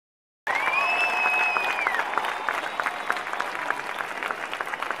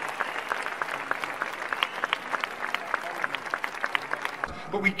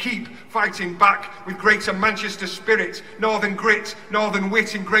but we keep fighting back with greater Manchester spirit, northern grit, northern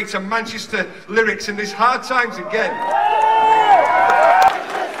wit in greater Manchester lyrics in these hard times again.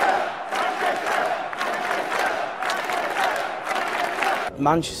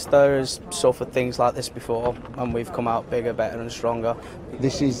 Manchester has suffered things like this before, and we've come out bigger, better and stronger.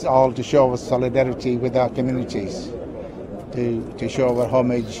 This is all to show our solidarity with our communities, to show our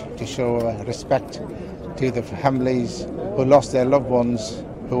homage, to show our respect to the families who lost their loved ones,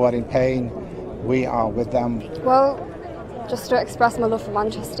 who are in pain. We are with them. Well, just to express my love for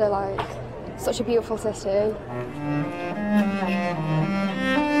Manchester, like, such a beautiful city.